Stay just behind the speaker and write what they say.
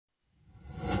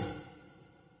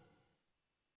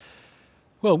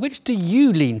Well, which do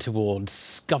you lean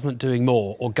towards? Government doing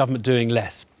more or government doing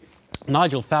less?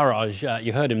 Nigel Farage,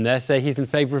 you heard him there say he's in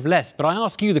favour of less. But I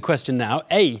ask you the question now,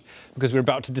 A, because we're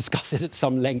about to discuss it at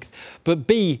some length, but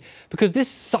B, because this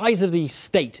size of the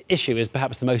state issue is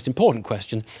perhaps the most important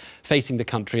question facing the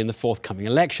country in the forthcoming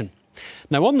election.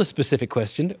 Now, on the specific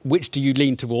question, which do you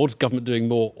lean towards, government doing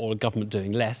more or government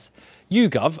doing less,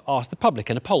 YouGov asked the public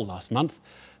in a poll last month.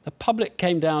 The public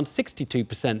came down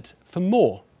 62% for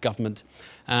more government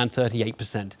and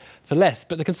 38% for less.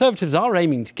 But the Conservatives are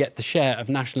aiming to get the share of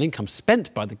national income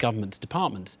spent by the government's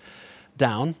departments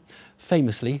down,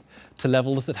 famously, to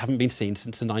levels that haven't been seen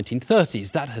since the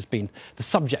 1930s. That has been the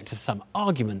subject of some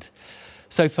argument.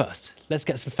 So first, let's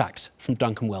get some facts from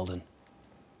Duncan Weldon.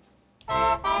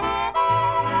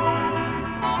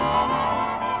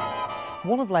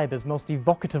 One of Labour's most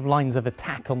evocative lines of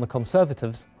attack on the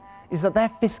Conservatives is that their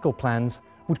fiscal plans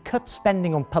would cut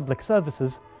spending on public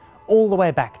services all the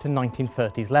way back to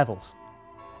 1930s levels.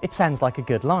 It sounds like a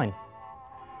good line.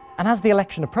 And as the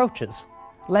election approaches,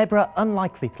 Labour are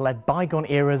unlikely to let bygone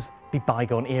eras be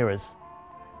bygone eras.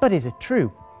 But is it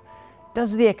true?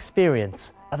 Does the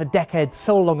experience of a decade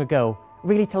so long ago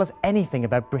really tell us anything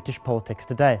about British politics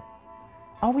today?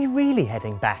 Are we really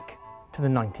heading back to the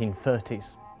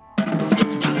 1930s?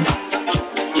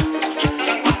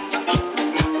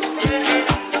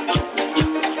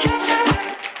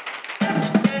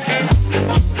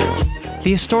 The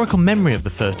historical memory of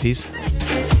the 30s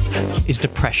is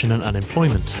depression and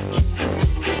unemployment.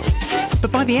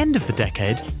 But by the end of the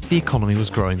decade, the economy was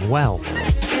growing well.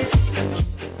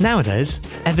 Nowadays,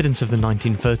 evidence of the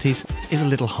 1930s is a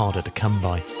little harder to come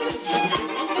by.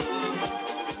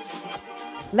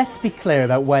 Let's be clear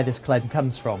about where this claim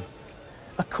comes from.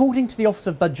 According to the Office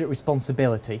of Budget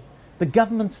Responsibility, the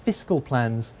government's fiscal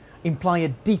plans imply a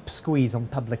deep squeeze on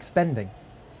public spending.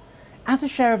 As a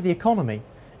share of the economy,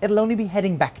 it'll only be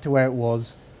heading back to where it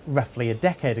was roughly a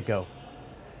decade ago.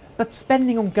 But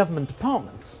spending on government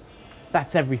departments,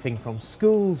 that's everything from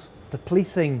schools to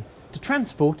policing to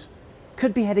transport,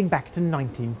 could be heading back to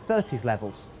 1930s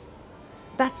levels.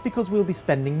 That's because we'll be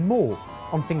spending more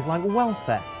on things like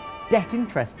welfare, debt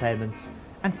interest payments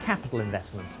and capital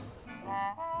investment.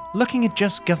 Looking at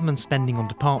just government spending on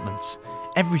departments,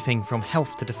 everything from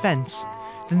health to defence,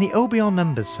 then the OBR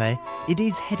numbers say it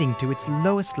is heading to its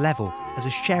lowest level as a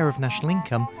share of national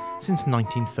income since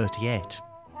 1938.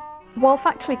 While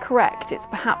factually correct, it's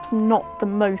perhaps not the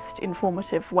most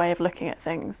informative way of looking at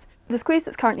things. The squeeze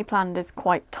that's currently planned is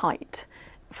quite tight.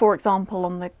 For example,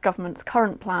 on the government's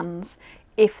current plans,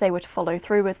 if they were to follow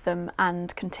through with them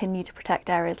and continue to protect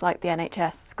areas like the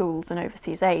NHS, schools and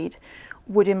overseas aid,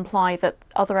 would imply that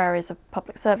other areas of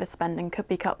public service spending could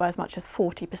be cut by as much as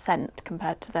 40%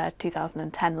 compared to their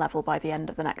 2010 level by the end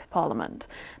of the next Parliament.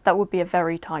 That would be a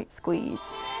very tight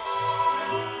squeeze.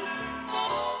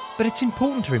 But it's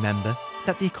important to remember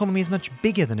that the economy is much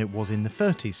bigger than it was in the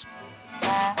 30s.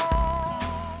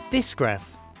 This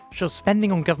graph shows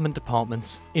spending on government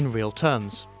departments in real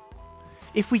terms.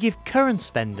 If we give current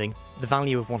spending the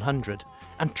value of 100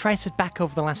 and trace it back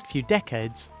over the last few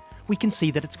decades, we can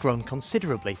see that it's grown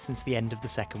considerably since the end of the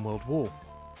Second World War.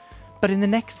 But in the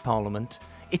next Parliament,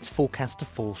 it's forecast to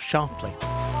fall sharply.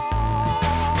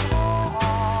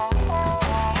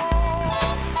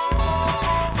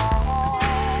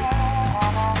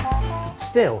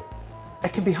 Still,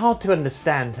 it can be hard to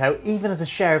understand how even as a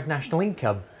share of national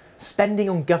income, spending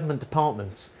on government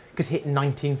departments could hit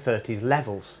 1930s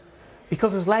levels.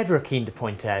 Because as Labour are keen to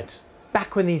point out,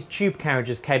 back when these tube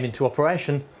carriages came into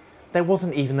operation, there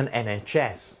wasn't even an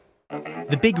NHS.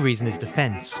 The big reason is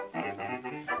defence.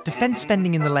 Defence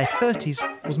spending in the late 30s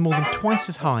was more than twice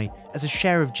as high as a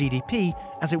share of GDP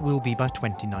as it will be by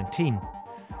 2019.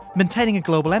 Maintaining a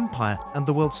global empire and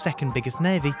the world's second biggest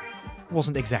navy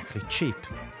wasn't exactly cheap.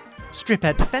 Strip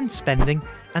out defence spending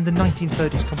and the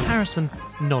 1930s comparison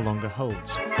no longer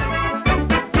holds.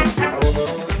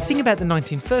 The thing about the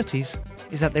 1930s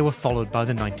is that they were followed by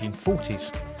the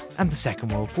 1940s and the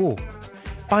Second World War.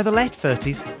 By the late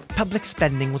 30s, public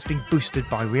spending was being boosted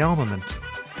by rearmament,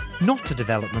 not a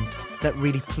development that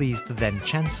really pleased the then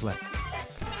Chancellor.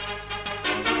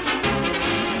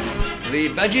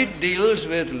 The budget deals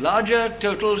with larger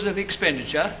totals of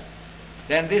expenditure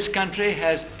than this country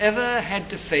has ever had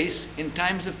to face in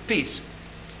times of peace.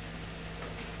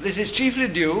 This is chiefly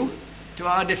due to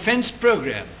our defence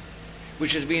programme,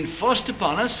 which has been forced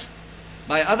upon us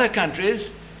by other countries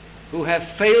who have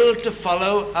failed to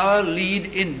follow our lead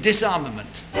in disarmament.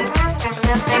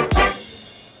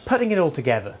 Putting it all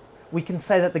together, we can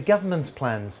say that the government's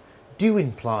plans do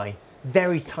imply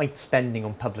very tight spending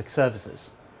on public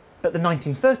services, but the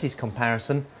 1930s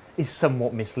comparison is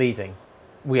somewhat misleading.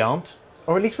 We aren't,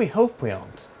 or at least we hope we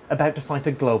aren't, about to fight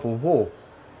a global war,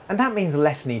 and that means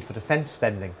less need for defence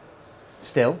spending.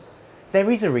 Still,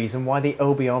 there is a reason why the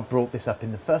OBR brought this up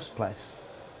in the first place.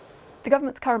 The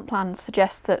government's current plans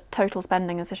suggest that total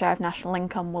spending as a share of national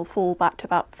income will fall back to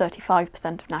about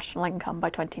 35% of national income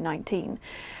by 2019.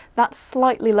 That's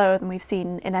slightly lower than we've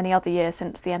seen in any other year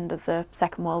since the end of the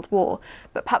Second World War,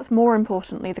 but perhaps more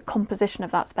importantly, the composition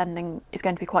of that spending is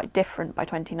going to be quite different by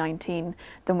 2019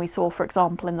 than we saw, for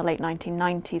example, in the late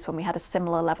 1990s when we had a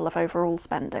similar level of overall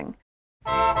spending.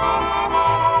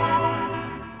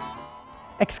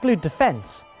 Exclude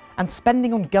defence, and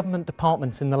spending on government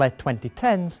departments in the late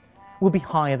 2010s will be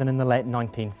higher than in the late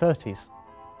 1930s.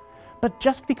 But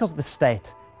just because the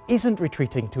state isn't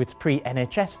retreating to its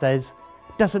pre-NHS days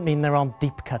doesn't mean there aren't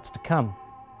deep cuts to come.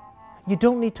 You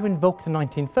don't need to invoke the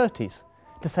 1930s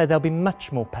to say there'll be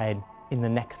much more pain in the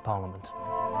next Parliament.